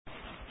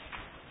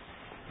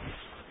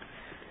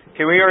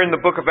Okay, we are in the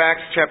book of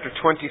Acts chapter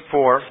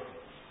 24.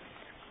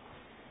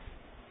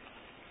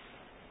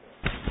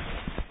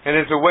 And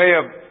as a way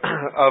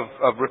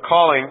of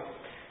recalling,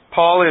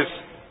 Paul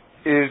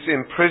is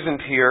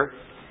imprisoned here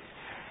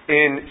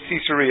in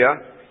Caesarea.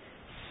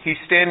 He's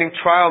standing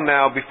trial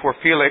now before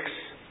Felix,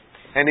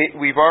 and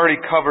we've already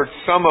covered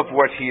some of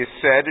what he has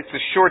said. It's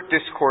a short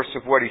discourse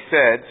of what he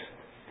said.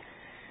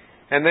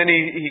 And then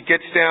he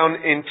gets down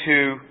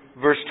into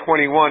verse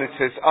 21. It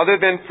says, "Other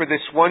than for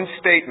this one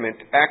statement,"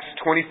 Acts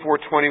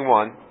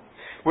 24:21,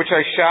 "which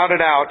I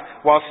shouted out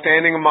while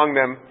standing among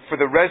them, for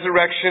the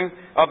resurrection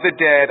of the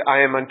dead I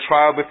am on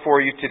trial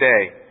before you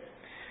today.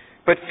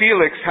 But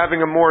Felix,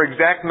 having a more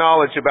exact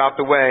knowledge about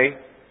the way,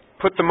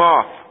 put them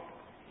off,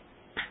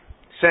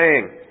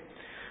 saying,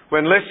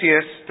 when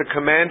Lysias, the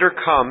commander,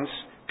 comes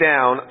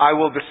down, I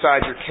will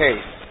decide your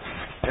case."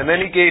 And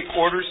then he gave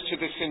orders to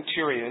the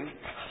centurion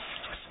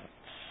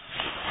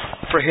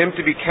for him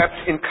to be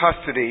kept in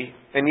custody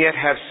and yet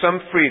have some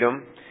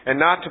freedom, and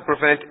not to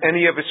prevent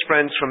any of his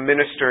friends from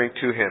ministering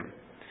to him.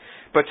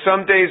 But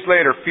some days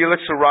later,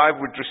 Felix arrived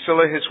with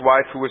Drusilla, his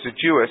wife, who was a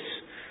Jewess,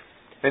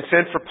 and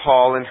sent for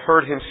Paul and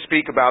heard him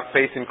speak about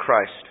faith in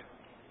Christ.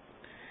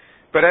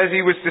 But as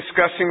he was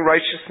discussing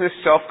righteousness,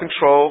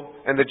 self-control,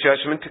 and the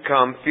judgment to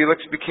come,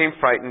 Felix became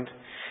frightened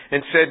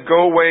and said,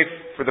 "Go away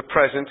for the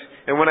present,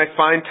 and when I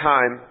find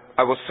time,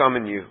 I will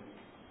summon you."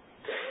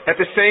 At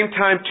the same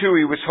time, too,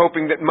 he was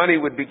hoping that money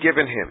would be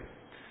given him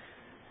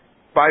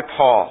by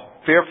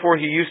Paul. Therefore,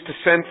 he used to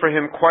send for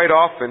him quite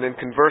often and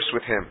converse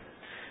with him.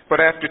 But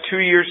after 2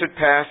 years had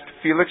passed,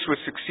 Felix was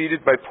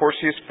succeeded by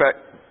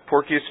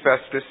Porcius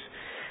Festus,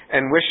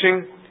 and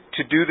wishing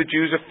to do the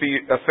Jews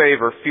a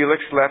favor,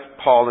 Felix left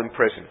Paul in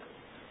prison.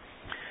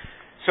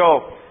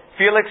 So,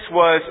 Felix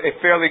was a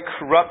fairly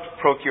corrupt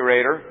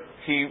procurator.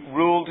 He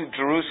ruled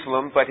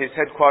Jerusalem, but his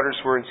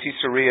headquarters were in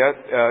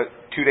Caesarea,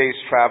 2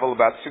 days' travel,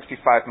 about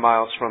 65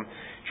 miles from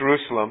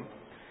Jerusalem,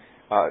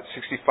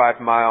 65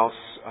 miles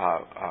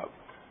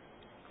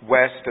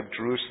west of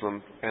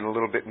Jerusalem and a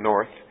little bit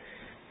north.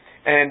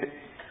 And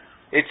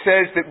it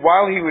says that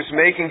while he was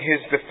making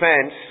his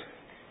defense,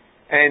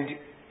 and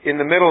in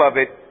the middle of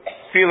it,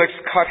 Felix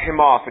cut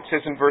him off. It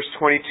says in verse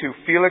 22,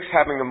 Felix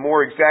having a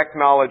more exact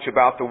knowledge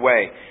about the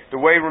way. The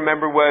way,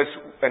 remember, was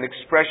an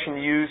expression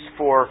used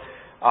for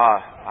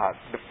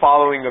the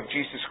following of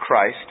Jesus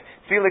Christ.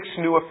 Felix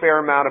knew a fair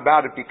amount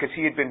about it because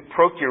he had been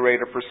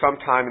procurator for some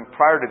time, and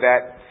prior to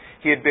that,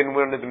 he had been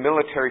one of the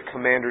military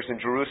commanders in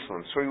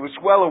Jerusalem. So he was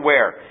well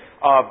aware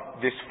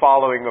of this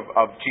following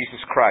of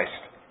Jesus Christ.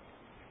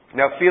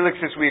 Now, Felix,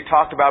 as we had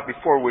talked about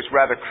before, was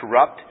rather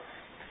corrupt.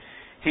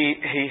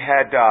 He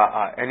had,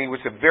 and he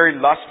was a very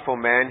lustful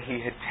man. He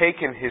had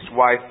taken his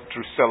wife,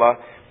 Drusilla,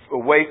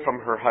 away from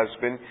her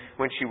husband.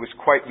 When she was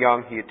quite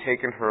young, he had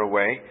taken her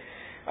away.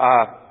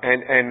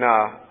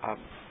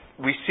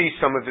 We see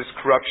some of this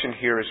corruption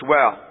here as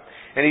well.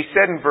 And he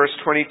said in verse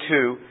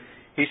 22,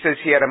 he says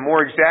he had a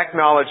more exact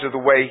knowledge of the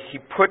way. He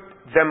put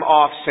them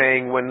off,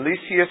 saying, when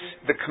Lysias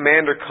the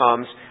commander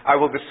comes, I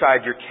will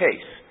decide your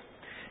case.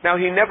 Now,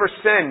 he never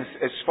sends,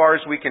 as far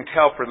as we can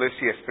tell, for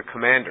Lysias the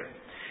commander.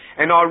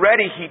 And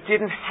already he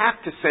didn't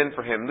have to send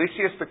for him.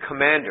 Lysias the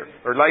commander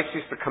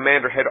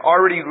had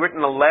already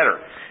written a letter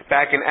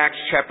back in Acts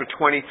chapter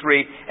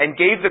 23 and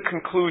gave the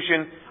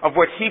conclusion of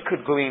what he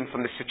could glean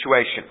from the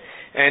situation.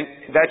 And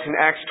that's in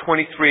Acts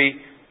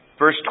 23,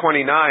 verse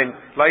 29.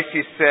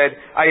 Lysias said,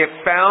 I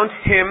have found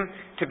him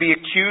to be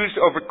accused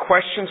over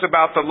questions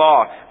about the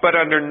law, but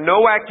under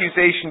no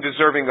accusation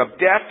deserving of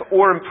death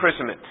or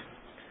imprisonment.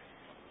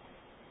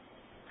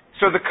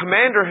 So the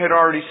commander had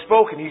already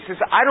spoken. He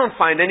says, I don't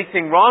find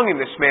anything wrong in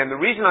this man.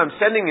 The reason I'm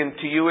sending him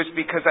to you is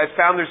because I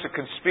found there's a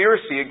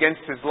conspiracy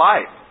against his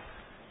life.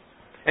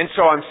 And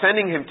so I'm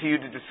sending him to you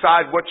to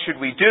decide what should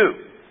we do.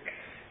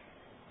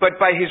 But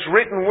by his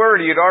written word,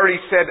 he had already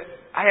said,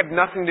 I have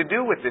nothing to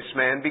do with this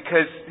man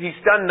because he's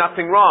done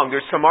nothing wrong.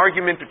 There's some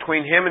argument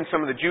between him and some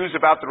of the Jews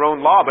about their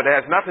own law, but it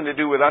has nothing to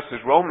do with us as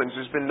Romans.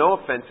 There's been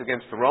no offense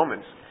against the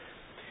Romans.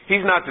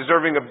 He's not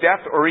deserving of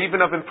death or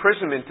even of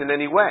imprisonment in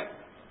any way.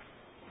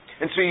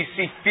 And so you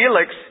see,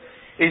 Felix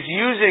is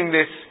using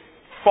this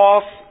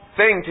false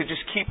thing to just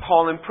keep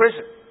Paul in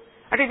prison.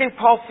 How do you think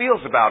Paul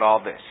feels about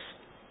all this?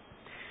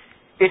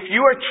 If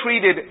you are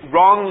treated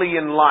wrongly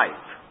in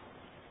life,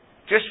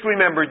 just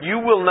remember, you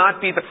will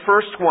not be the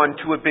first one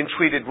to have been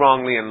treated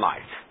wrongly in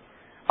life.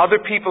 Other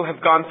people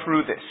have gone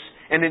through this,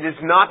 and it is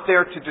not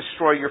there to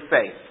destroy your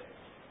faith.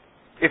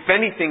 If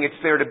anything, it's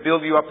there to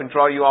build you up and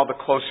draw you all the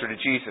closer to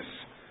Jesus.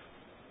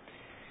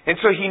 And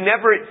so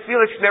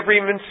Felix never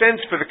even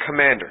sends for the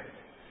commander.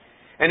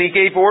 And he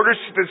gave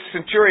orders to the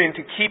centurion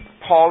to keep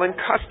Paul in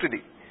custody.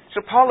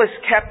 So Paul is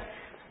kept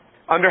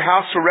under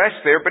house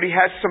arrest there, but he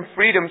has some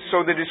freedom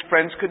so that his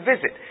friends could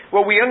visit.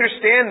 Well, we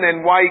understand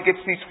then why he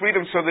gets these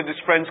freedoms so that his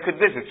friends could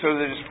visit,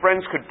 so that his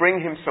friends could bring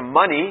him some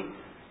money,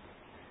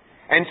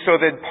 and so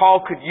that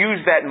Paul could use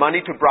that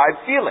money to bribe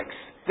Felix.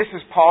 This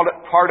is part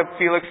of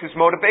Felix's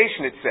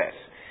motivation, it says.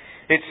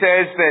 It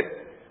says that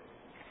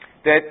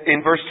that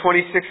in verse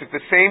 26, at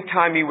the same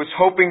time he was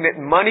hoping that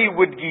money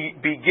would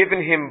be given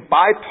him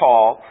by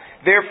Paul.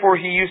 Therefore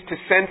he used to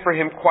send for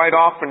him quite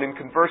often and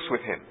converse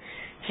with him.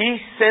 He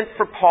sent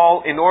for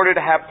Paul in order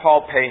to have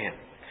Paul pay him.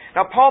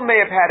 Now Paul may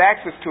have had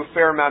access to a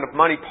fair amount of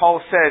money.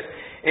 Paul says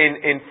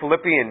in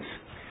Philippians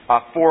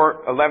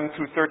 4:11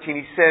 through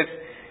 13,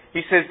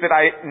 he says that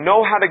I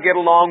know how to get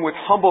along with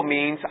humble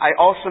means. I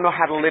also know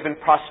how to live in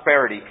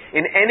prosperity.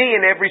 In any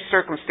and every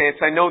circumstance,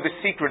 I know the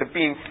secret of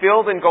being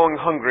filled and going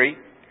hungry,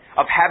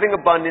 of having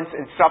abundance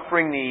and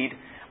suffering need.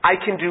 I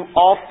can do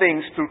all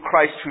things through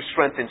Christ who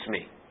strengthens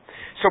me.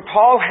 So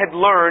Paul had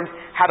learned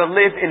how to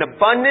live in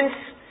abundance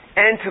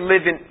and to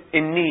live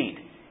in need.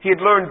 He had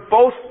learned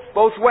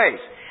both ways.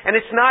 And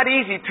it's not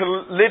easy to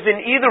live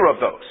in either of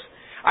those.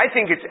 I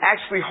think it's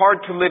actually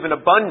hard to live in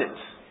abundance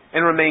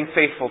and remain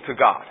faithful to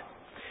God.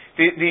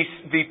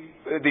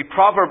 The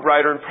proverb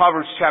writer in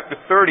Proverbs chapter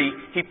 30,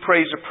 he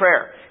prays a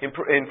prayer.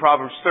 In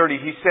Proverbs 30,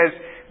 he says,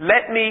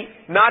 "Let me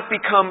not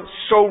become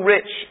so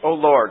rich, O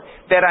Lord,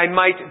 that I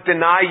might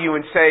deny you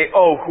and say,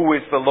 oh, who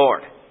is the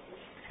Lord?"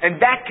 And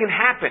that can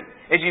happen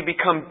as you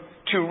become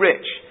too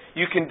rich.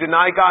 You can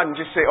deny God and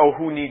just say, oh,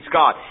 who needs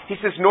God? He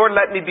says, "Nor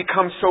let me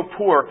become so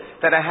poor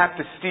that I have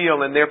to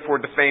steal and therefore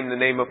defame the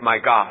name of my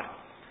God."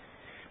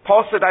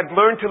 Paul said, "I've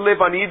learned to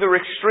live on either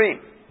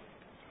extreme."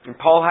 And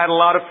Paul had a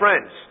lot of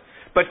friends.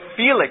 But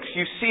Felix,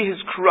 you see his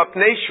corrupt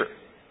nature.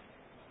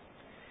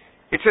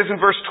 It says in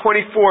verse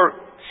 24,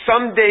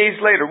 some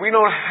days later, we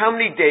don't know how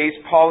many days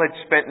Paul had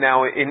spent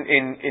now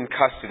in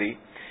custody.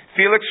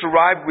 Felix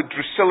arrived with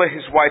Drusilla,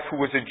 his wife, who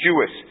was a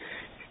Jewess.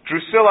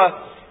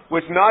 Drusilla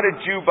was not a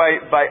Jew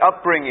by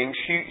upbringing.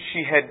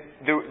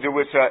 There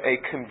was a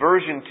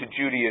conversion to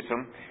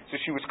Judaism, so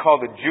she was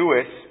called a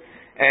Jewess,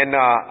 and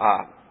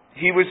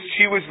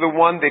she was the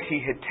one that he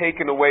had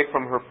taken away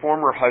from her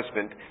former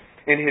husband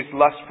in his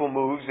lustful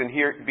moves, and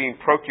here, being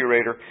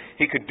procurator,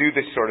 he could do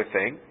this sort of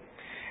thing.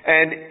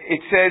 And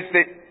it says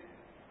that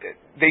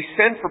they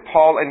sent for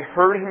Paul and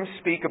heard him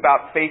speak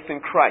about faith in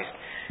Christ.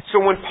 So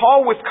when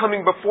Paul was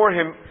coming before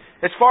him,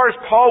 as far as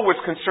Paul was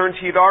concerned,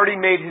 he had already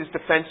made his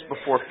defense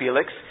before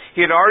Felix.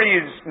 He had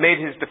already made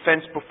his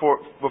defense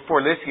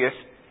before Lysias.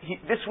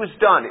 This was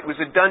done. It was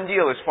a done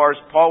deal as far as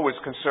Paul was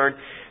concerned.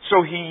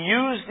 So he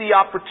used the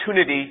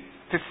opportunity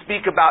to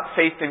speak about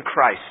faith in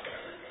Christ.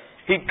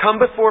 He'd come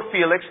before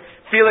Felix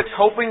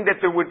hoping that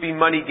there would be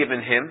money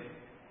given him.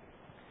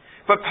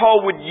 But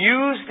Paul would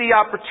use the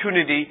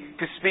opportunity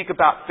to speak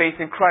about faith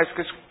in Christ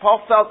because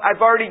Paul felt,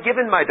 I've already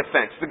given my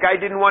defense. The guy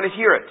didn't want to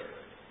hear it.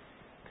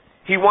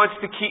 He wants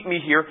to keep me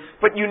here.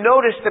 But you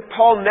notice that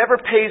Paul never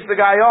pays the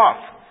guy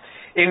off.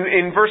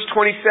 In verse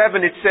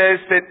 27 it says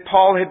that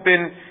Paul had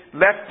been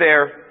left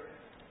there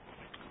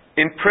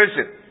in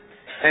prison.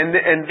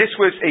 And this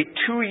was a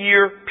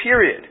 2-year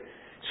period.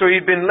 So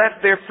he'd been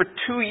left there for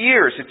 2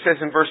 years, it says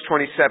in verse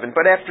 27.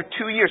 But after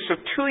 2 years, so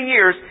 2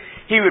 years,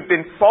 he had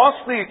been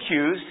falsely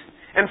accused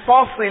and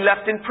falsely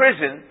left in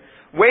prison,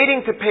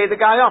 waiting to pay the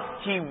guy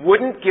off. He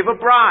wouldn't give a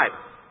bribe.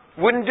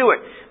 Wouldn't do it.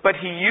 But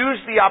he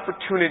used the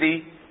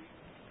opportunity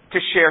to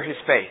share his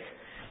faith.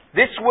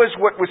 This was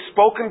what was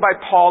spoken by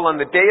Paul on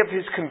the day of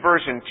his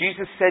conversion.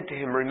 Jesus said to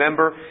him,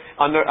 remember,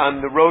 on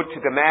the road to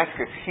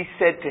Damascus, he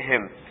said to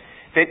him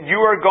that you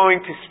are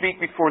going to speak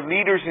before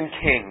leaders and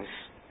kings.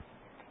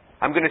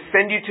 I'm going to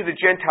send you to the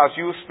Gentiles.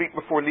 You will speak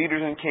before leaders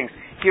and kings.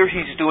 Here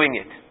he's doing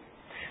it.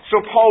 So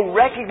Paul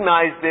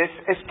recognized this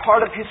as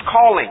part of his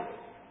calling.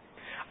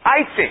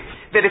 I think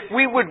that if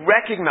we would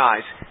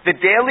recognize the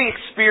daily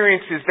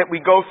experiences that we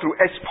go through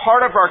as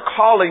part of our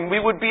calling, we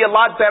would be a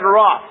lot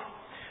better off,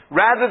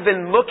 rather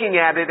than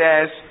looking at it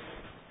as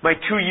my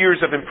 2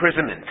 years of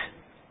imprisonment.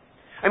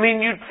 I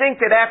mean, you'd think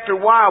that after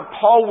a while,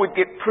 Paul would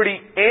get pretty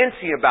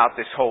antsy about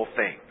this whole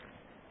thing.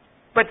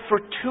 But for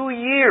 2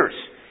 years,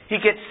 he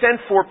gets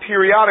sent for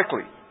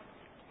periodically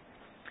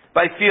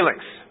by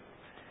Felix.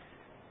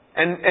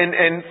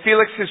 And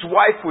Felix, his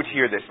wife, would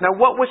hear this. Now,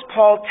 what was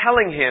Paul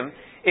telling him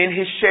in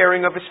his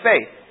sharing of his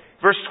faith?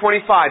 Verse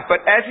 25, but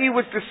as he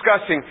was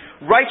discussing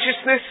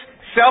righteousness,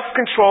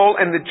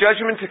 self-control, and the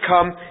judgment to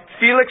come,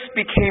 Felix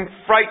became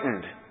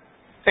frightened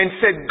and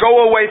said,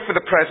 go away for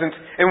the present,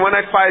 and when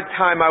I find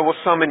time, I will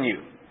summon you.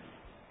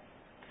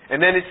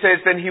 And then it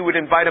says, then he would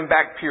invite him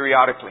back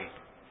periodically.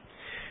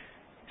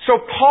 So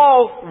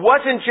Paul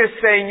wasn't just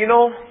saying, you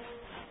know,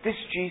 this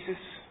Jesus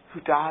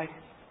who died,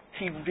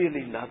 he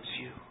really loves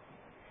you.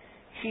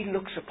 He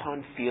looks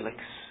upon Felix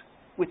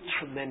with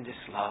tremendous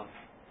love.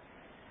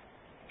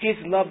 He's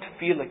loved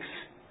Felix.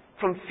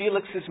 From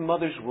Felix's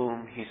mother's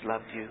womb, he's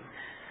loved you.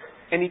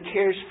 And he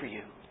cares for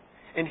you.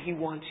 And he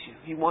wants you.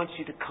 He wants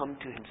you to come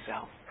to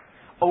himself.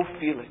 Oh,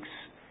 Felix,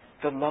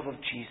 the love of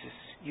Jesus.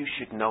 You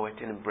should know it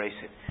and embrace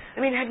it. I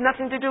mean, it had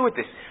nothing to do with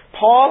this.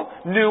 Paul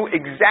knew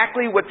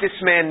exactly what this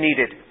man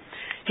needed.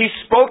 He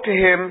spoke to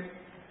him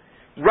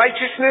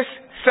righteousness,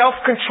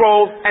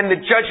 self-control, and the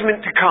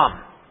judgment to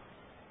come.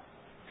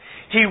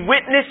 He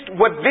witnessed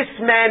what this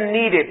man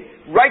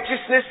needed.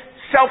 Righteousness,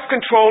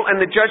 self-control, and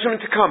the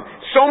judgment to come.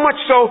 So much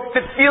so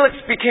that Felix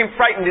became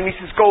frightened and he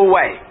says, go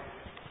away.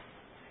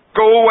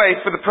 Go away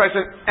for the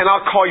present, and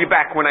I'll call you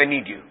back when I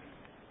need you.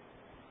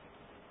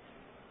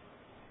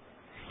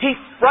 He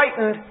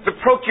frightened the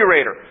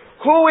procurator.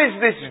 Who is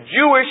this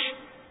Jewish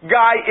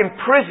guy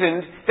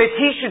imprisoned that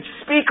he should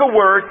speak a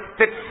word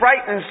that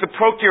frightens the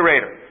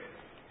procurator?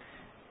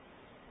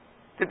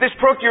 That this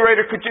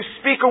procurator could just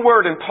speak a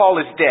word and Paul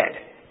is dead.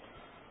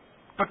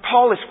 But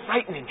Paul is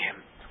frightening him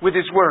with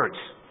his words.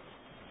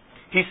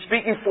 He's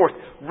speaking forth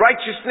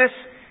righteousness,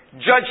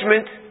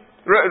 judgment,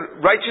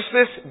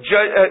 righteousness,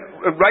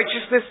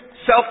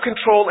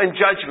 self-control, and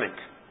judgment.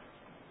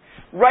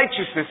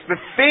 Righteousness, the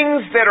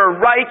things that are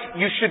right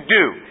you should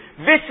do.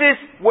 This is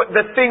what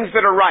the things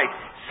that are right.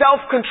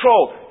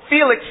 Self-control.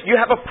 Felix, you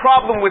have a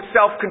problem with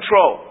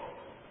self-control.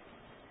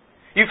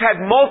 You've had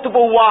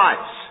multiple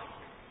wives.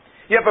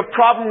 You have a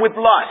problem with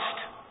lust.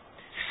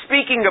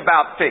 Speaking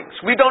about things.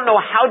 We don't know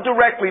how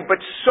directly,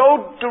 but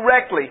so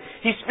directly,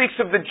 he speaks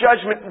of the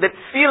judgment that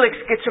Felix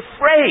gets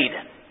afraid.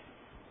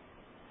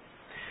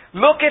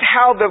 Look at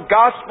how the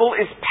gospel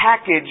is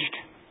packaged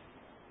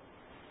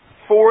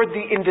for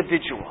the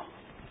individual.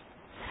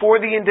 For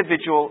the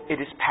individual,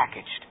 it is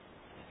packaged.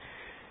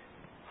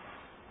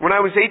 When I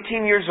was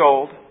 18 years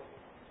old,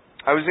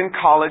 I was in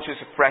college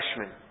as a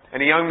freshman,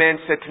 and a young man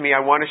said to me,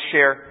 I want to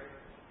share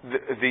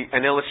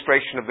an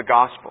illustration of the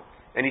gospel.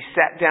 And he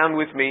sat down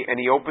with me, and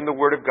he opened the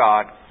Word of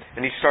God,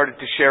 and he started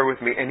to share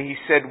with me, and he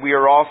said, we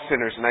are all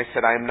sinners, and I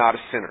said, I am not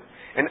a sinner.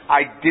 And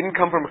I didn't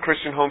come from a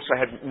Christian home, so I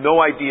had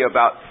no idea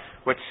about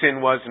what sin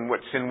was and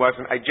what sin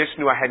wasn't. I just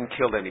knew I hadn't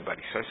killed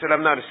anybody. So I said,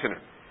 I'm not a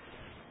sinner.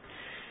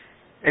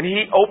 And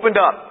he opened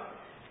up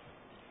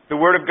the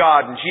Word of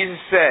God, and Jesus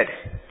said,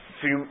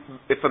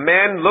 if a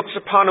man looks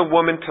upon a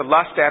woman to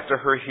lust after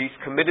her, he's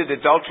committed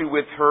adultery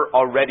with her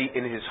already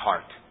in his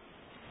heart.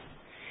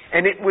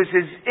 And it was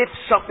as if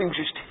something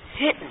just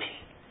hit me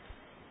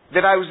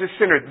that I was a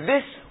sinner.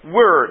 This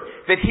word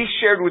that he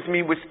shared with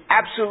me was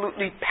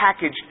absolutely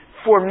packaged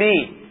for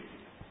me.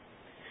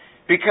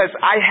 Because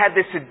I had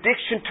this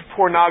addiction to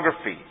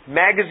pornography.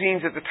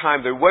 Magazines at the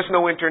time. There was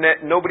no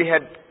internet. Nobody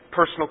had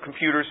personal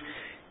computers.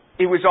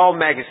 It was all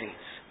magazines.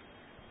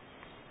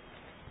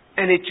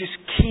 And it just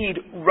keyed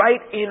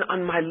right in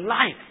on my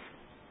life.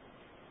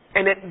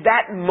 And at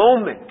that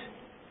moment,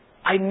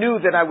 I knew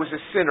that I was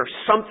a sinner.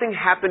 Something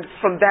happened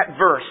from that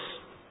verse.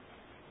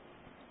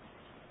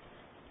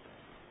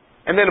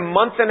 And then a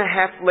month and a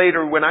half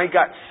later, when I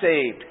got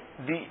saved,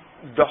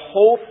 the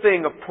whole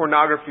thing of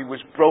pornography was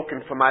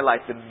broken from my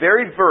life. The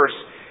very verse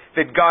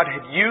that God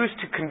had used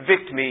to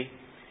convict me,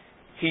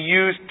 He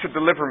used to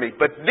deliver me.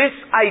 But this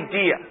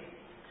idea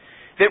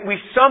that we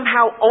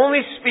somehow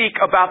only speak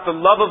about the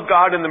love of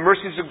God and the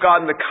mercies of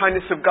God and the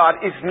kindness of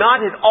God is not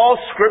at all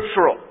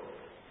scriptural.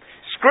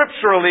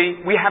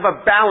 Scripturally, we have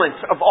a balance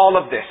of all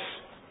of this.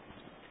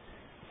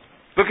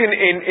 Look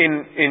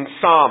in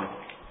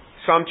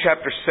Psalm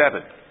chapter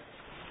 7.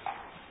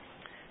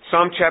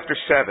 Psalm chapter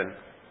 7.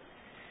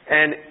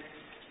 And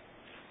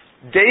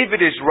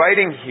David is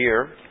writing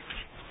here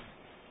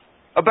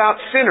about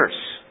sinners,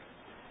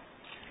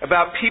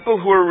 about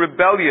people who are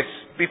rebellious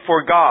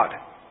before God.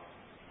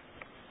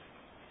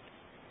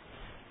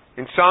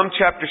 In Psalm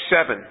chapter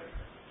 7,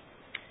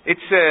 it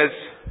says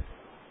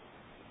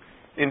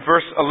in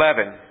verse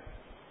 11,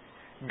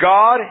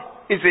 God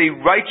is a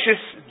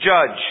righteous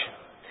judge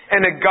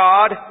and a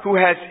God who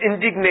has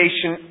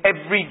indignation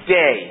every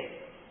day.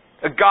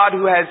 A God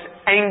who has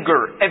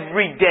anger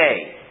every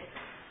day.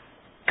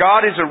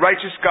 God is a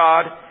righteous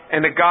God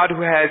and a God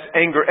who has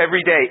anger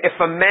every day. If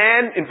a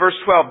man, in verse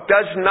 12,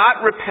 does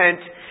not repent,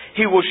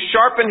 he will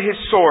sharpen his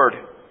sword.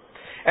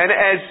 And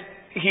as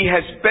he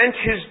has bent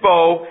his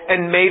bow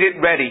and made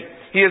it ready,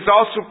 he has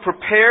also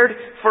prepared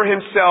for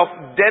himself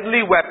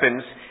deadly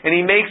weapons, and he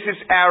makes his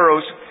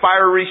arrows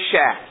fiery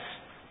shafts.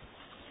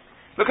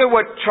 Look at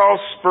what Charles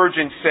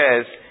Spurgeon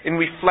says in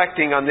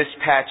reflecting on this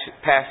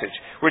passage,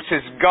 where it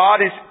says,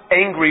 God is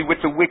angry with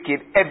the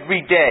wicked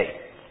every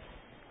day.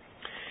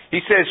 He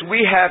says,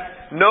 we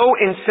have no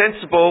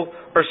insensible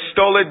or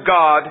stolid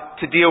God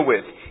to deal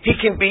with. He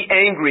can be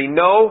angry.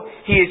 No,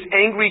 He is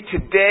angry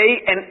today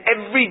and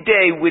every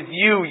day with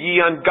you, ye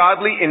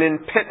ungodly and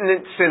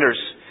impenitent sinners.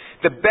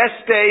 The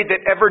best day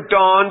that ever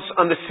dawns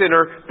on the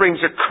sinner brings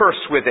a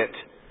curse with it.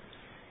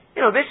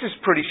 You know, this is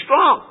pretty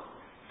strong.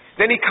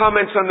 Then he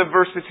comments on the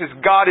verse that says,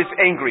 God is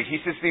angry. He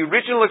says the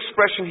original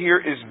expression here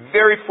is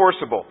very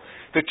forcible.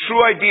 The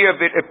true idea of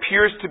it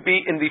appears to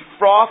be in the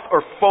froth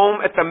or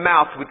foam at the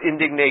mouth with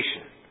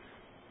indignation.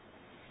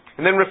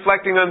 And then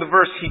reflecting on the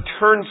verse, he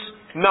turns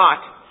not,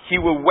 he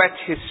will whet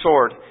his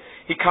sword.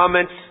 He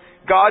comments,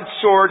 God's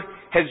sword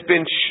has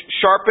been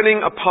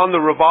sharpening upon the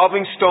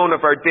revolving stone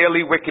of our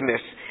daily wickedness.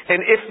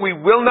 And if we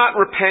will not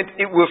repent,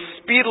 it will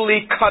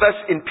speedily cut us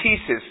in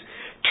pieces.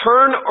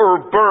 Turn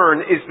or burn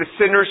is the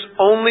sinner's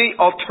only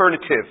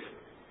alternative.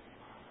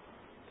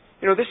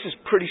 You know, this is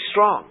pretty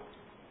strong.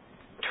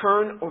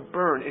 Turn or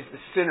burn is the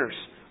sinner's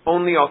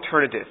only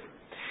alternative.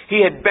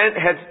 He has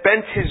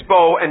bent his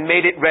bow and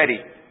made it ready.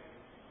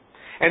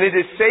 And is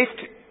it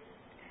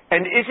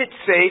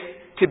safe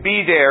to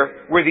be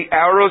there where the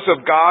arrows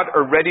of God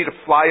are ready to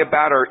fly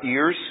about our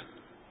ears?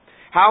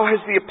 How was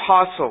the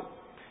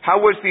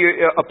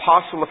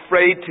apostle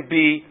afraid to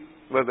be,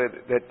 well,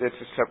 that's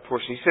a separate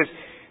portion. He says,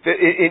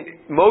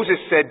 Moses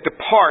said,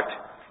 "Depart,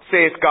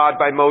 saith God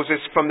by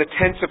Moses, from the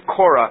tents of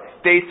Korah,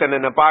 Dathan,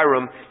 and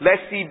Abiram,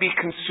 lest ye be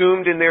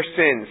consumed in their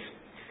sins.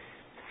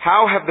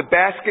 How have the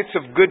baskets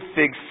of good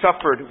figs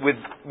suffered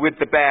with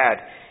the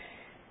bad?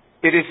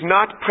 It is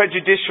not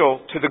prejudicial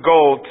to the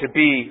gold to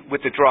be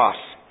with the dross."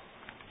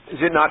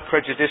 Is it not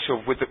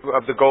prejudicial for the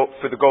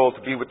gold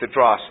to be with the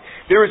dross?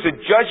 There is a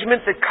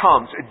judgment that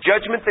comes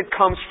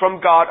from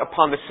God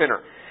upon the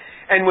sinner.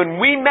 And when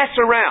we mess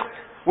around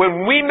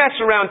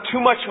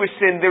too much with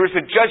sin, there is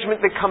a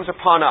judgment that comes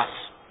upon us.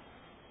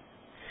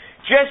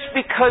 Just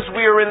because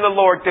we are in the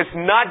Lord does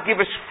not give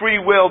us free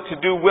will to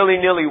do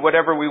willy-nilly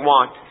whatever we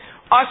want.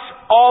 Us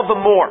all the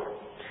more.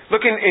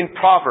 Look in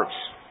Proverbs.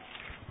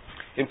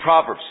 In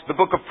Proverbs, the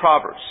book of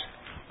Proverbs.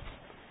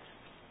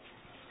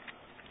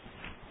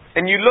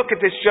 And you look at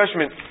this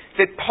judgment,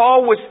 that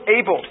Paul was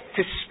able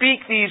to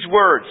speak these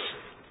words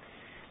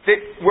that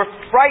were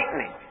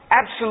frightening,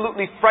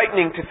 absolutely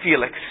frightening to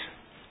Felix.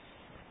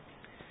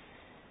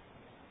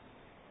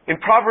 In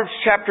Proverbs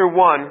chapter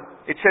 1,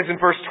 it says in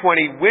verse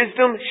 20,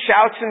 "Wisdom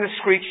shouts in the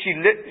street, she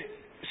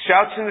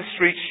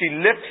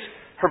lifts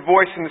her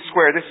voice in the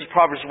square." This is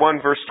Proverbs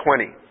 1 verse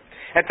 20.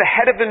 "At the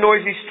head of the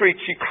noisy street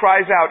she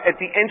cries out. At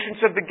the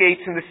entrance of the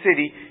gates in the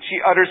city she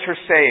utters her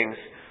sayings.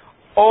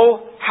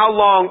 Oh, how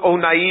long, O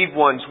naive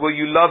ones, will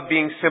you love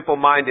being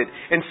simple-minded?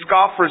 And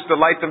scoffers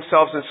delight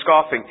themselves in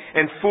scoffing,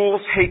 and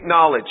fools hate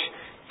knowledge.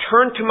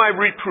 Turn to my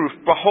reproof.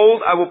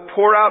 Behold, I will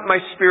pour out my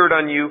spirit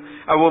on you.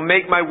 I will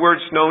make my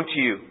words known to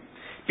you.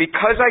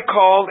 Because I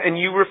called and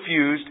you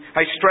refused,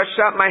 I stretched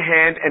out my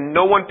hand and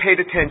no one paid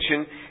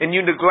attention, and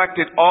you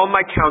neglected all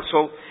my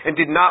counsel and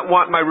did not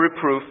want my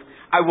reproof.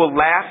 I will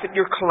laugh at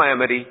your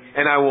calamity,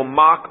 and I will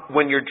mock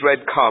when your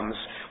dread comes.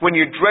 When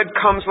your dread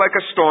comes like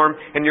a storm,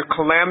 and your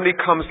calamity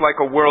comes like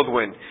a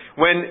whirlwind.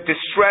 When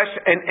distress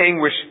and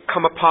anguish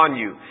come upon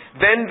you.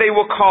 Then they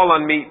will call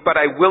on me, but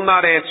I will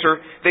not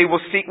answer. They will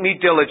seek me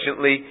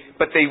diligently,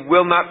 but they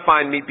will not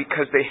find me,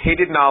 because they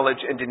hated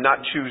knowledge and did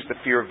not choose the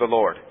fear of the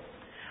Lord."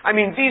 I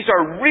mean, these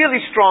are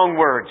really strong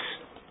words.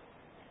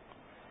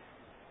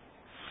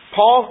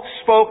 Paul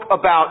spoke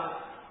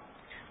about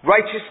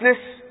righteousness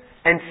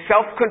and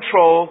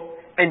self-control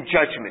and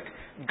judgment.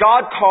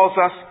 God calls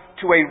us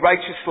to a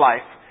righteous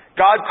life.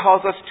 God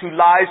calls us to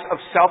lives of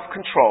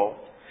self-control.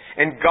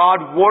 And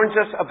God warns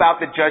us about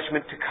the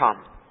judgment to come.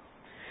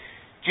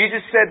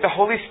 Jesus said the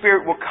Holy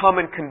Spirit will come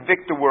and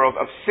convict the world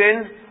of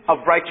sin,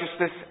 of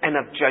righteousness, and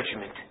of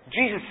judgment.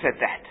 Jesus said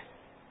that.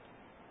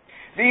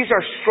 These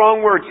are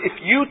strong words.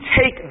 If you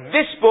take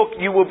this book,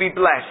 you will be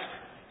blessed.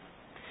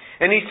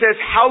 And he says,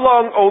 "How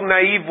long, O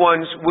naive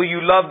ones, will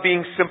you love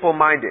being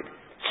simple-minded?"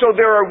 So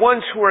there are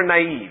ones who are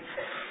naive.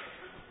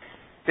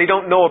 They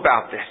don't know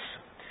about this.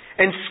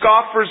 And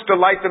scoffers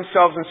delight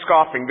themselves in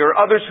scoffing. There are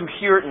others who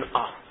hear it and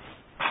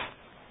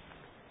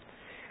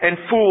And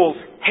fools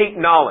hate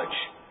knowledge.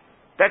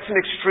 That's an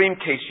extreme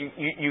case.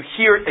 You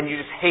hear it and you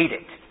just hate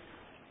it.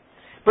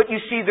 But you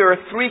see, there are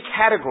three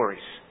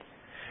categories.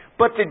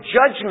 But the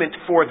judgment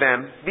for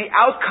them, the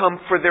outcome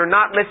for their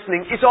not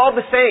listening, is all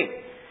the same.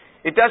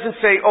 It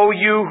doesn't say, "Oh,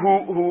 you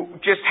who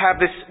just have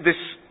this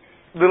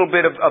little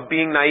bit of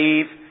being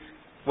naive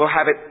will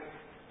have it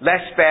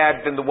less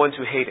bad than the ones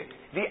who hate it."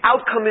 The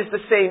outcome is the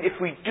same. If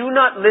we do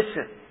not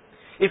listen,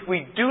 if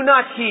we do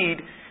not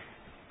heed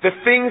the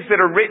things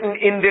that are written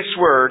in this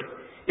word,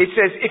 it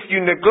says if you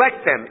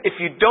neglect them, if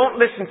you don't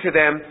listen to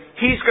them,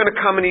 He's going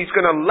to come and He's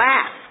going to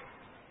laugh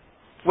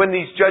when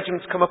these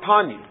judgments come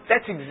upon you.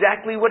 That's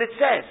exactly what it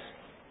says.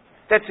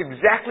 That's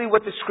exactly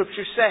what the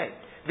Scriptures say.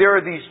 There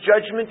are these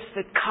judgments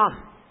that come.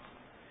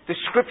 The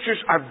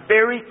Scriptures are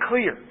very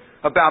clear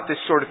about this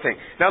sort of thing.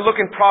 Now look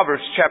in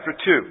Proverbs chapter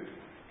 2.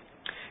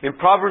 In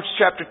Proverbs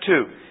chapter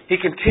 2, he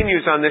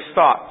continues on this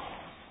thought.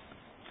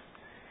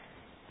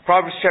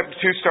 Proverbs chapter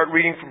 2, start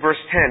reading from verse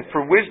 10.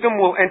 "For wisdom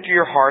will enter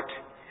your heart,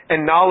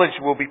 and knowledge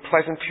will be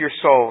pleasant to your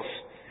souls.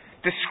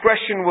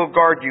 Discretion will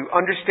guard you,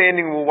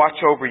 understanding will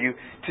watch over you,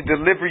 to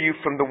deliver you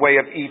from the way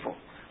of evil."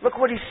 Look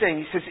what he's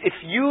saying. He says,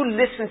 if you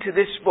listen to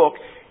this book,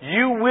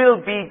 you will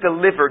be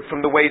delivered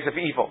from the ways of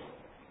evil.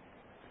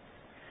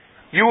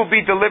 You will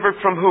be delivered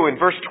from who? In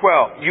verse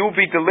 12. "You will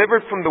be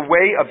delivered from the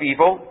way of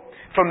evil,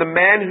 from the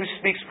man who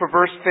speaks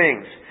perverse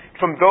things,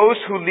 from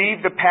those who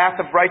leave the path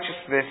of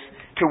righteousness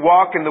to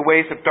walk in the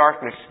ways of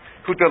darkness,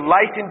 who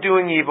delight in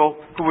doing evil,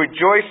 who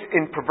rejoice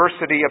in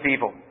perversity of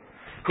evil,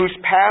 whose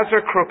paths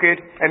are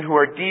crooked and who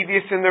are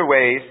devious in their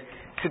ways,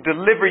 to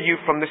deliver you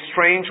from the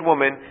strange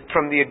woman,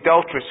 from the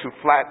adulteress who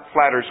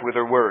flatters with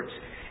her words."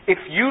 If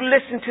you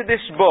listen to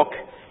this book,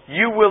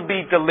 you will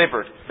be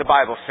delivered, the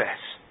Bible says.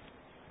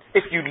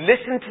 If you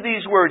listen to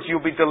these words, you'll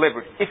be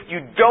delivered. If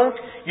you don't,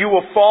 you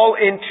will fall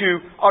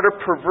into utter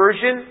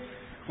perversion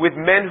with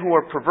men who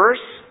are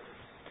perverse,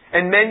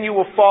 and then you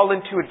will fall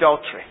into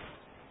adultery.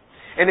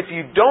 And if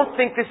you don't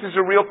think this is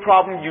a real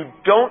problem, you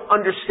don't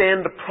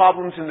understand the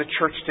problems in the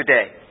church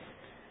today.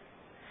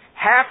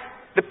 Half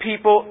the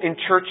people in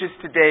churches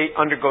today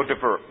undergo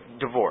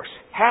divorce.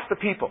 Half the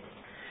people.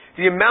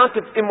 The amount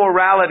of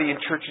immorality in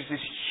churches is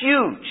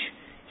huge.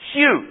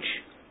 Huge.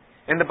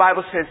 And the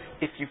Bible says,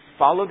 if you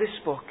follow this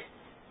book,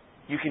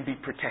 you can be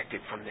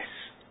protected from this.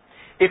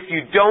 If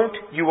you don't,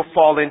 you will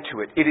fall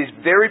into it. It is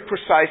very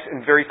precise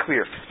and very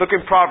clear. Look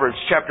in Proverbs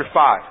chapter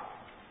 5.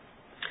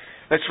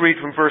 Let's read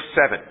from verse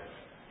 7.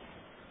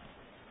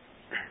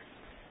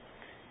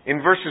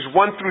 In verses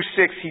 1 through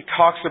 6, he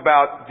talks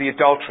about the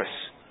adulteress.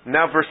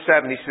 Now verse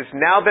 7, he says,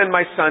 Now then,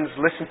 my sons,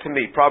 listen to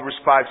me. Proverbs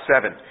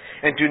 5:7.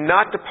 And do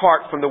not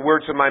depart from the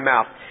words of my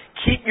mouth.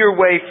 Keep your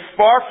way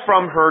far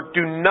from her.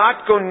 Do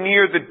not go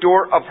near the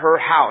door of her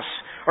house,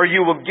 or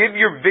you will give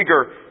your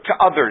vigor to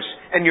others,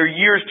 and your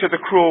years to the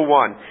cruel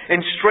one.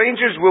 And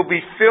strangers will be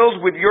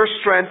filled with your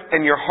strength,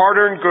 and your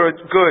hard-earned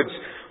goods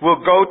will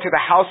go to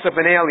the house of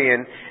an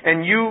alien,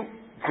 and you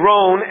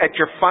groan at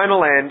your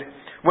final end,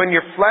 when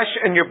your flesh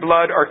and your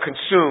blood are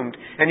consumed,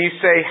 and you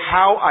say,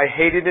 How I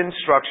hated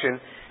instruction,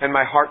 and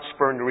my heart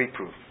spurned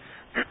reproof.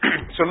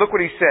 So look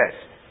what he says.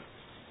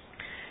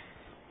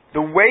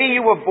 The way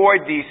you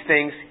avoid these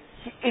things,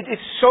 it is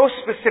so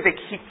specific,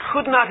 he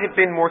could not have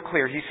been more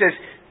clear. He says,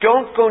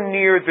 don't go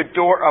near the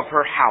door of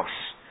her house.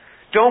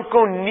 Don't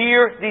go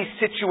near these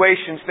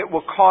situations that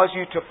will cause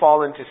you to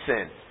fall into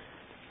sin.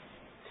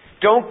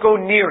 Don't go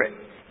near it.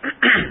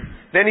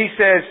 Then he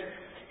says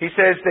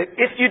that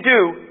if you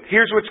do,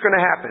 here's what's going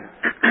to happen.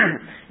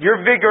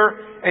 Your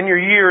vigor and your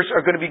years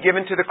are going to be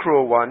given to the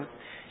cruel one.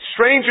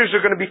 Strangers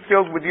are going to be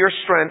filled with your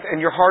strength, and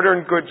your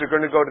hard-earned goods are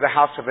going to go to the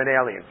house of an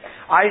alien.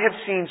 I have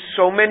seen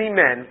so many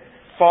men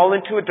fall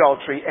into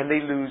adultery, and they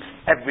lose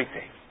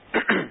everything.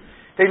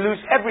 They lose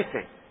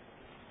everything.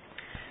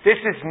 This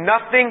is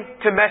nothing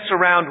to mess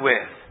around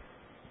with.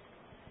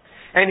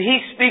 And he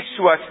speaks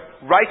to us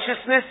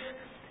righteousness,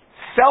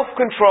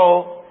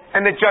 self-control,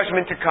 and the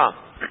judgment to come.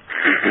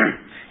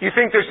 You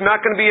think there's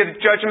not going to be a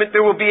judgment?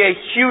 There will be a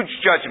huge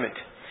judgment.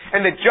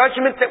 And the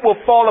judgment that will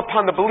fall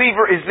upon the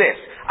believer is this.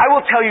 I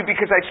will tell you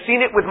because I've seen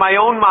it with my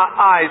own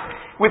eyes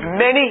with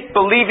many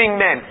believing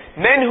men.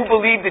 Men who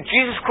believe that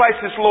Jesus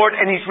Christ is Lord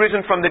and He's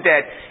risen from the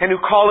dead and who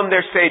call Him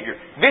their Savior.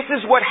 This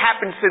is what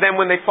happens to them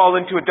when they fall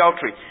into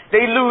adultery.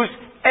 They lose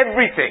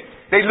everything.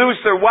 They lose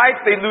their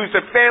wife, they lose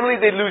their family,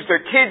 they lose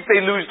their kids,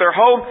 they lose their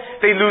home,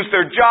 they lose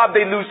their job,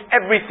 they lose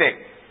everything.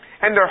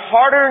 And their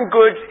hard-earned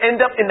goods end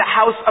up in the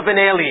house of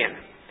an alien.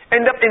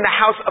 End up in the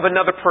house of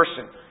another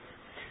person.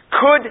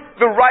 Could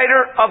the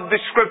writer of the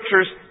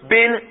Scriptures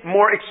been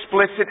more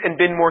explicit and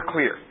been more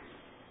clear?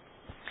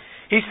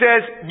 He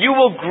says, you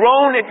will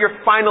groan at your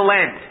final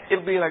end.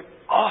 It'll be like,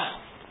 oh,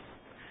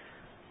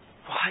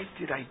 why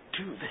did I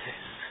do this?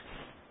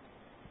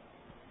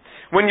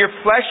 When your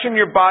flesh and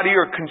your body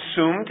are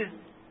consumed,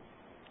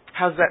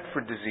 how's that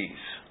for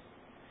disease?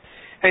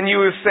 And you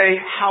will say,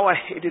 how I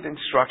hated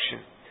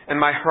instruction, and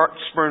my heart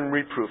spurned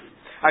reproof.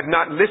 I've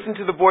not listened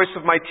to the voice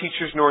of my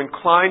teachers, nor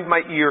inclined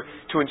my ear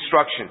to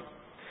instruction.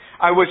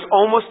 I was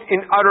almost in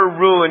utter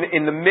ruin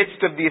in the midst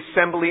of the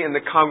assembly and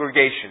the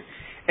congregation.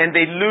 And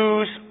they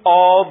lose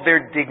all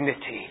their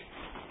dignity.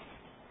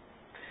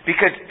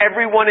 Because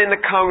everyone in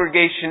the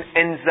congregation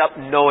ends up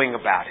knowing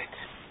about it.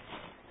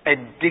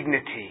 And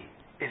dignity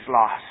is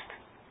lost.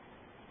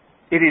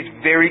 It is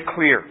very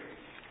clear.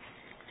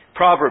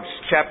 Proverbs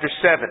chapter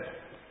 7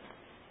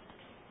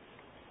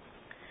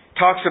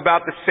 talks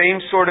about the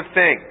same sort of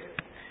thing.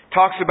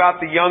 Talks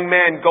about the young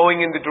man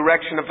going in the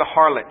direction of the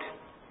harlot.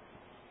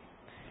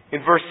 In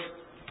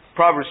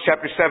Proverbs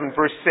chapter 7,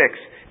 verse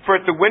 6. For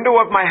at the window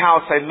of my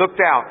house I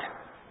looked out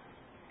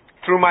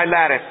through my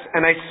lattice,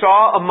 and I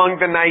saw among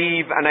the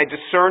naive, and I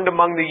discerned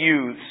among the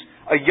youths,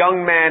 a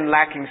young man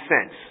lacking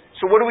sense.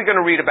 So what are we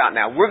going to read about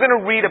now? We're going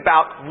to read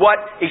about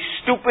what a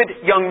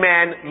stupid young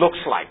man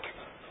looks like.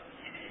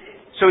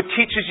 So it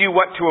teaches you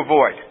what to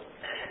avoid.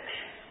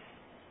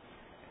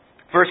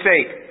 Verse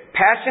 8.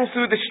 Passing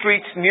through the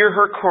streets near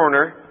her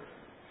corner,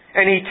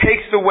 and he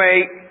takes the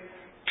way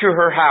to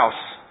her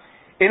house.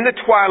 In the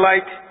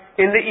twilight,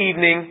 in the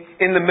evening,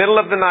 in the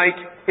middle of the night,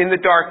 in the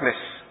darkness.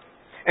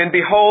 And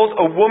behold,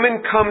 a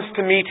woman comes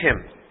to meet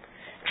him,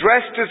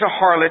 dressed as a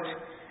harlot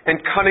and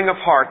cunning of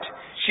heart.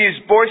 She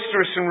is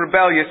boisterous and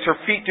rebellious.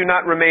 Her feet do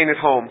not remain at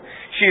home.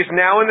 She is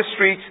now in the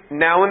streets,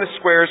 now in the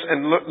squares,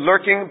 and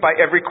lurking by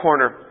every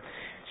corner.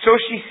 So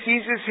she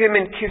seizes him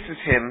and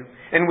kisses him,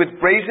 and with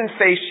brazen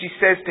face she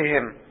says to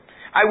him,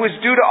 I was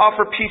due to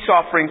offer peace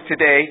offerings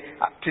today.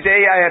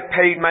 Today I have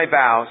paid my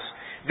vows.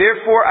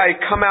 Therefore I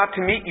come out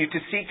to meet you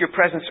to seek your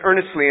presence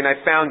earnestly, and I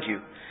found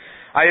you.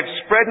 I have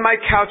spread my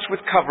couch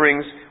with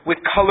coverings, with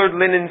colored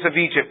linens of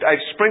Egypt. I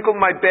have sprinkled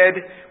my bed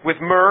with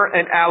myrrh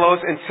and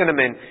aloes and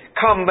cinnamon.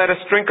 Come, let us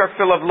drink our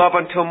fill of love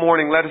until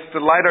morning. Let us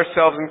delight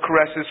ourselves in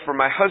caresses, for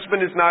my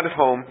husband is not at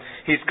home.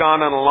 He's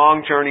gone on a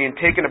long journey and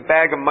taken a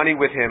bag of money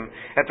with him.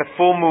 At the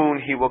full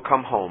moon he will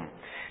come home.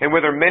 And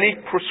with her many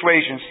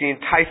persuasions she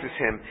entices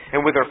him,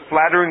 and with her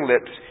flattering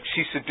lips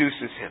she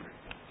seduces him.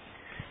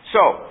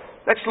 So,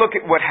 let's look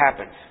at what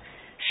happens.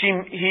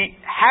 He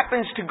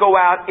happens to go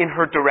out in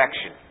her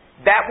direction.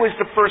 That was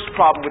the first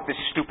problem with this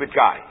stupid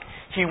guy.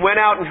 He went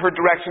out in her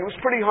direction. It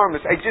was pretty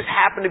harmless. I just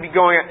happened to be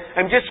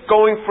I'm just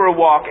going for a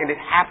walk, and it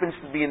happens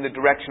to be in the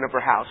direction of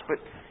her house. But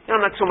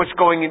I'm not so much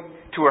going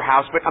into her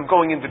house, but I'm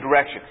going in the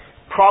direction.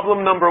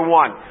 Problem number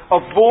one,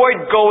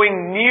 avoid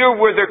going near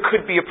where there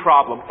could be a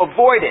problem.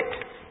 Avoid it.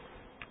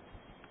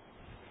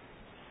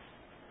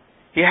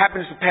 He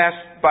happens to pass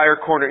by her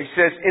corner. He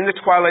says, in the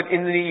twilight,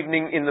 in the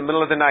evening, in the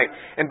middle of the night.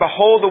 And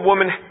behold, a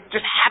woman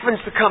just happens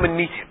to come and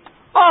meet him.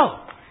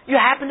 Oh, you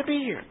happen to be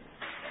here.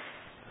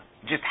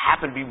 Just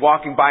happened to be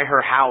walking by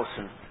her house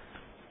and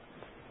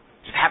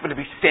just happened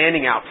to be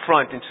standing out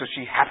front, and so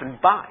she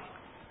happened by.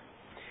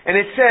 And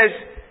it says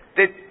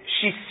that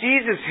she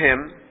seizes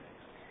him,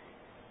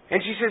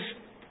 and she says,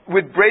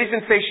 with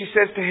brazen face, she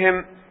says to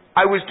him,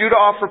 I was due to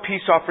offer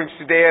peace offerings.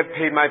 Today I've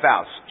paid my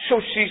vows.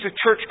 So she's a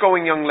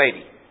church-going young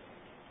lady.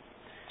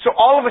 So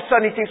all of a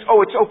sudden he thinks,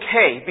 oh, it's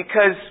okay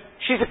because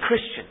she's a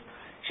Christian.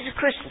 She's a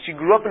Christian. She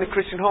grew up in a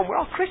Christian home. We're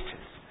all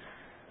Christians.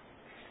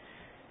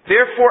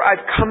 Therefore,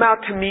 I've come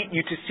out to meet you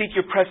to seek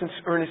your presence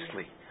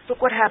earnestly. Look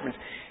what happens.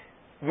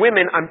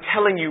 Women, I'm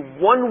telling you,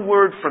 one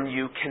word from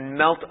you can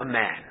melt a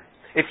man.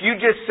 If you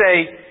just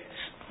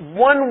say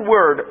one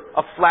word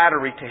of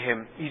flattery to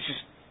him, he's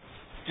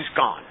just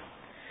gone.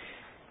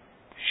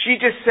 She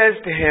just says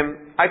to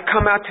him, I've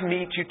come out to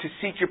meet you to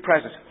seek your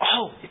presence.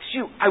 Oh, it's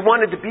you. I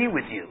wanted to be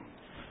with you.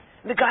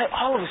 And the guy,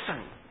 all of a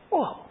sudden,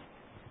 whoa,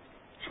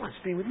 she wants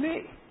to be with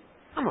me.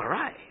 I'm all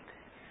right.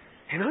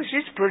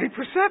 She's pretty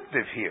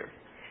perceptive here.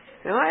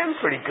 I am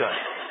pretty good.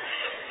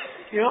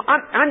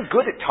 I'm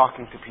good at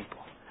talking to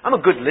people. I'm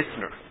a good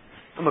listener.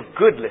 I'm a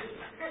good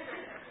listener.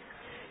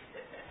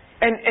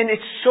 And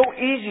it's so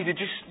easy to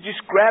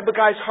just grab a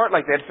guy's heart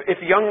like that. If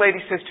a young lady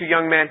says to a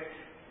young man,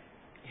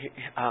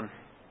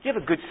 you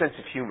have a good sense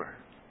of humor.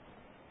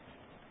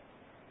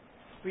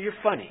 Well, you're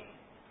funny.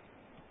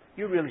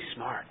 You're really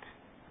smart.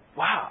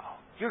 Wow,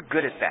 you're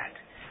good at that.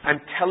 I'm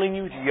telling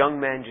you, the young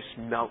man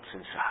just melts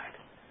inside.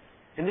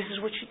 And this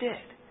is what she did.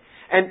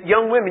 And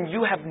young women,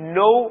 you have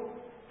no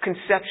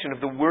conception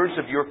of the words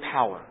of your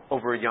power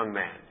over a young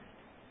man.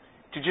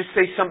 To just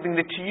say something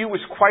that to you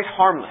is quite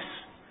harmless.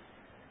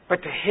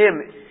 But to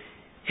him,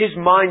 his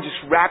mind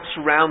just wraps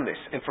around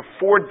this. And for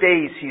 4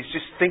 days, he's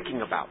just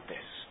thinking about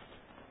this.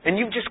 And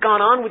you've just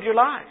gone on with your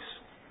lives.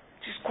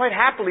 Just quite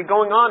happily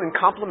going on and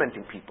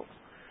complimenting people.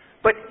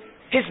 But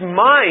his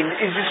mind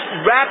is just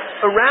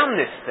wrapped around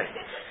this thing.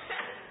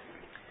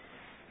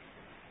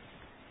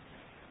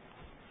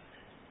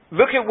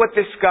 Look at what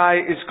this guy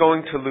is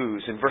going to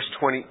lose in verse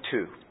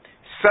 22.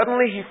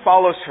 Suddenly he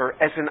follows her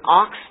as an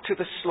ox to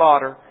the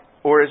slaughter,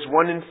 or as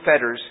one in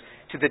fetters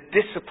to the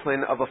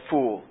discipline of a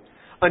fool,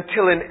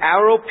 until an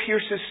arrow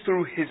pierces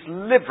through his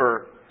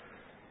liver,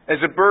 as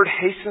a bird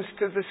hastens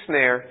to the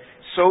snare,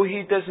 so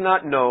he does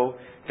not know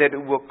that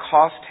it will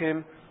cost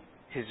him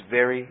his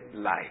very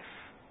life.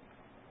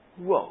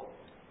 Whoa.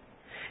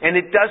 And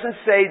it doesn't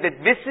say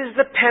that this is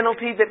the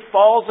penalty that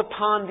falls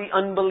upon the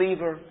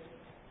unbeliever.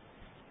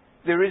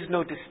 There is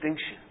no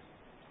distinction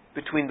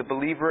between the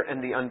believer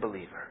and the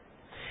unbeliever.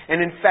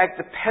 And in fact,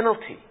 the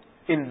penalty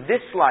in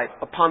this life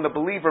upon the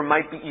believer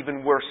might be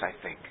even worse, I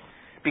think,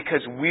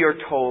 because we are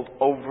told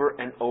over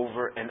and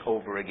over and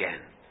over again.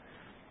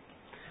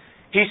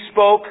 He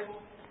spoke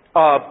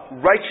of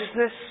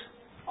righteousness,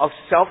 of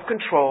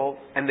self-control,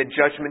 and the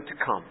judgment to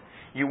come.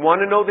 You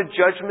want to know the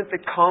judgment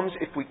that comes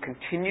if we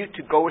continue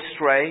to go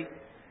astray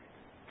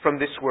from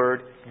this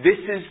word? This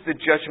is the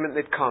judgment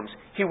that comes.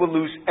 He will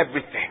lose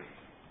everything.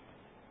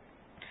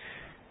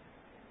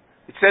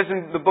 It says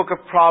in the book of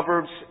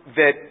Proverbs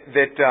that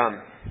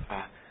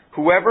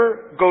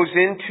whoever goes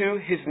into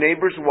his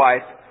neighbor's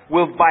wife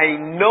will by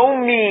no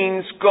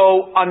means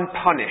go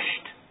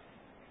unpunished.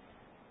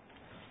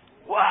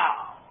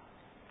 Wow.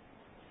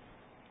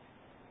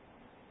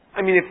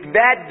 I mean, if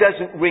that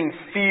doesn't ring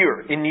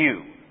fear in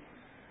you,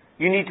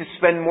 you need to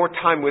spend more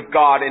time with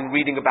God and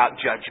reading about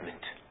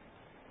judgment.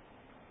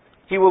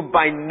 He will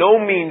by no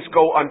means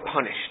go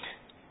unpunished.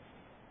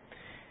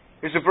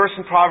 There's a verse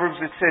in Proverbs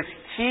that says,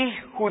 he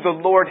who the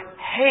Lord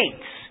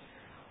hates,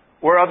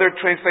 or other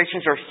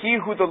translations are, he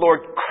who the Lord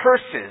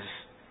curses,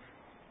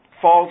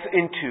 falls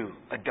into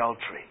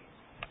adultery.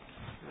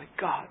 My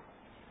God,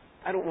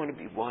 I don't want to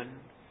be one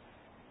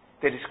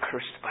that is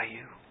cursed by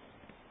you.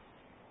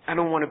 I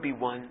don't want to be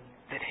one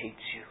that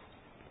hates you.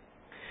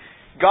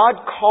 God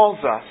calls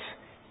us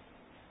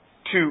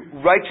to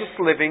righteous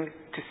living,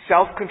 to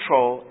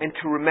self-control, and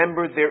to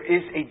remember there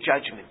is a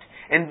judgment.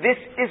 And this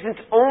isn't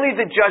only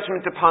the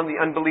judgment upon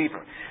the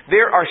unbeliever.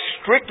 There are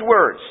strict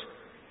words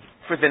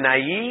for the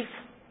naive,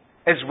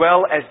 as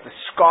well as the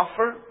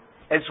scoffer,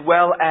 as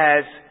well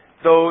as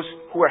those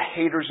who are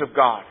haters of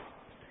God.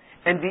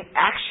 And the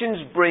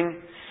actions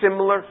bring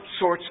similar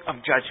sorts of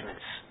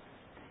judgments.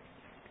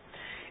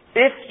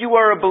 If you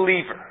are a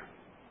believer,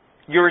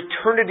 your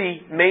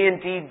eternity may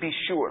indeed be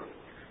sure.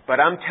 But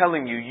I'm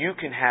telling you, you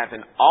can have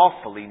an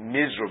awfully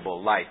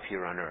miserable life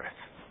here on earth.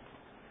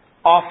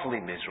 Awfully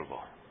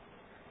miserable.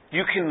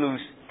 You can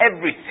lose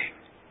everything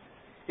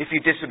if you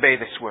disobey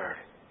this word.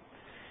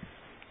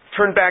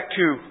 Turn back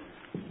to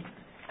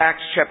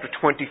Acts chapter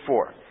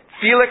 24.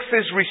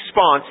 Felix's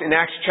response in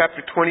Acts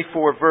chapter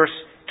 24, verse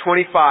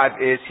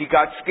 25 is, he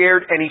got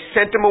scared and he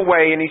sent him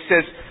away, and he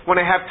says, when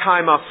I have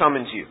time, I'll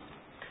summons you.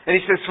 And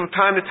he says, from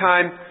time to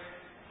time,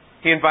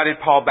 he invited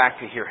Paul back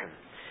to hear him.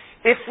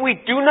 If we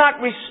do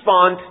not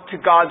respond to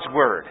God's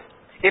word,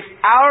 if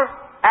our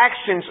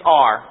actions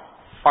are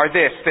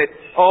this, that,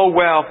 oh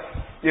well,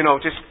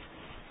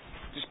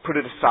 just put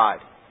it aside.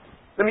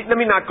 Let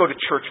me not go to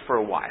church for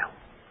a while.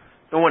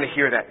 Don't want to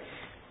hear that.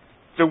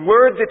 The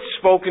word that's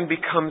spoken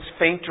becomes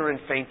fainter and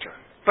fainter,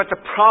 but the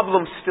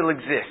problem still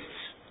exists.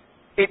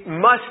 It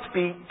must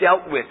be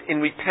dealt with in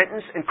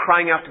repentance and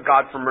crying out to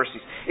God for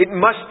mercies. It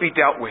must be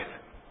dealt with.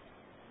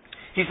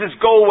 He says,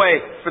 go away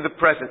for the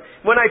present.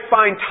 When I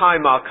find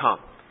time, I'll come.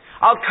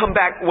 I'll come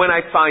back when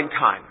I find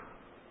time.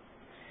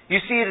 You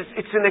see,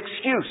 it's an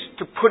excuse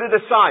to put it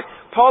aside.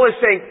 Paul is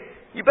saying,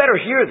 you better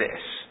hear this.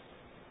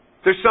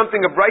 There's something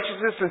of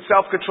righteousness and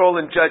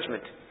self-control and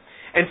judgment.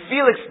 And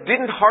Felix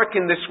didn't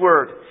hearken this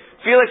word.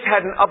 Felix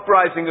had an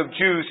uprising of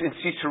Jews in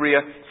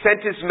Caesarea,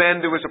 sent his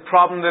men. There was a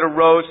problem that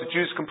arose. The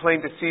Jews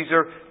complained to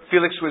Caesar.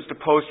 Felix was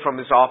deposed from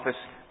his office,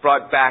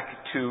 brought back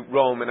to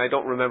Rome, and I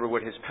don't remember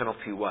what his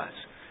penalty was.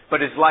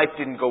 But his life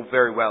didn't go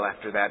very well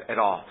after that at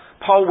all.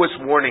 Paul was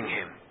warning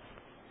him.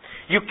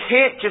 You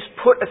can't just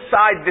put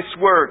aside this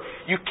word.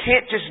 You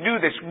can't just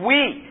do this.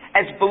 We,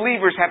 as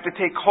believers, have to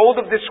take hold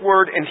of this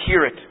word and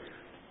hear it.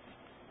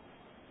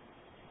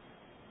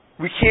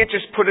 We can't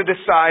just put it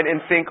aside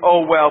and think,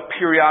 oh well,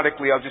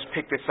 periodically I'll just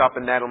pick this up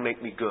and that'll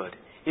make me good.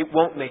 It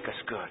won't make us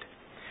good.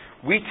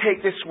 We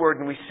take this word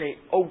and we say,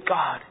 oh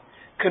God,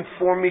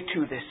 conform me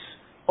to this.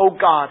 Oh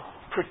God,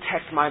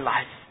 protect my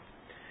life.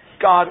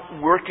 God,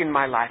 work in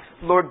my life.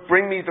 Lord,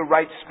 bring me the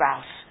right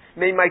spouse.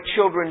 May my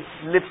children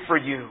live for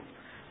you.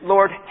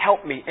 Lord,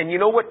 help me. And you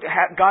know what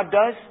God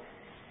does?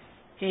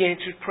 He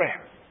answers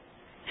prayer.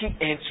 He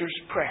answers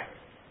prayer.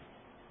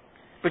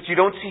 But you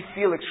don't see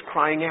Felix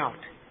crying out.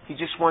 He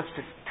just wants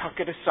to tuck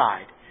it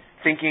aside,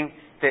 thinking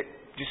that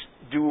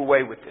just do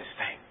away with this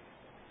thing.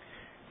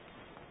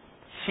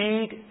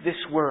 Heed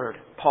this word,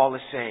 Paul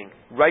is saying.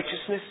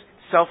 Righteousness,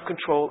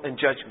 self-control, and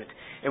judgment.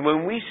 And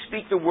when we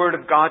speak the word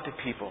of God to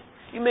people,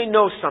 you may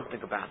know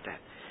something about that.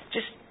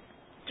 Just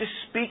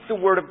speak the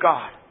word of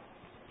God.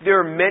 There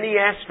are many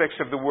aspects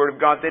of the word of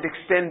God that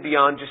extend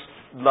beyond just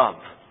love.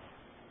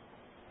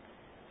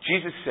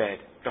 Jesus said,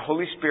 the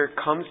Holy Spirit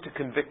comes to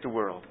convict the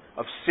world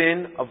of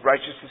sin, of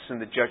righteousness,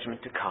 and the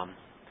judgment to come.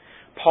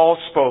 Paul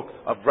spoke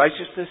of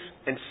righteousness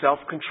and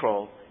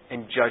self-control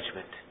and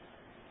judgment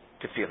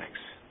to Felix.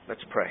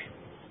 Let's pray.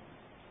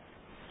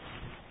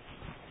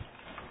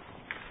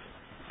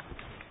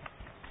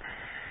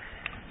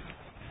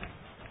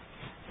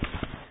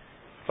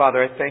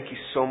 Father, I thank you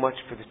so much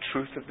for the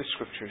truth of the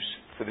Scriptures,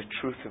 for the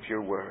truth of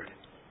your word.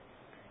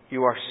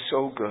 You are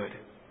so good.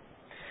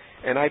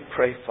 And I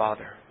pray,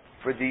 Father,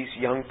 for these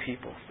young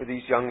people, for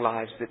these young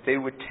lives, that they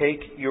would take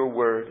your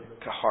word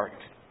to heart.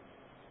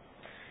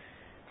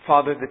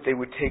 Father, that they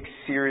would take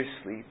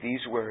seriously these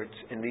words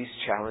and these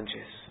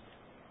challenges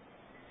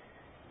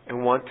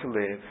and want to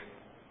live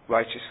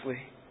righteously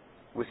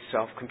with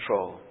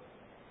self-control,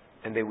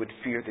 and they would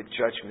fear the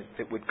judgment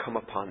that would come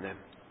upon them.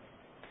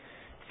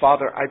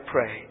 Father, I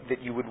pray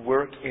that you would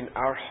work in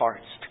our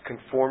hearts to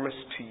conform us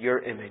to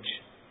your image,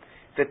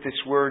 that this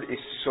word is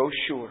so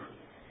sure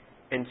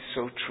and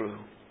so true,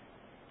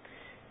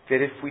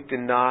 that if we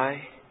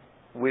deny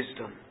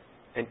wisdom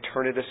and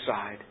turn it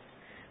aside,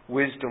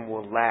 wisdom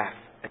will laugh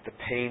at the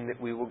pain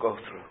that we will go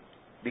through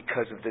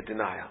because of the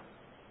denial.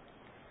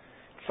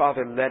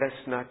 Father, let us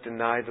not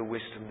deny the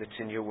wisdom that's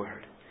in your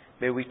word.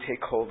 May we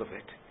take hold of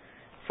it.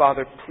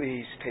 Father,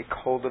 please take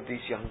hold of these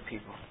young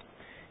people.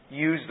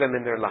 Use them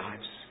in their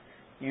lives.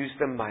 Use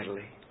them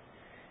mightily.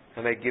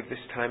 And I give this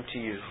time to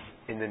you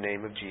in the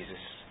name of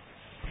Jesus.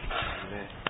 Amen.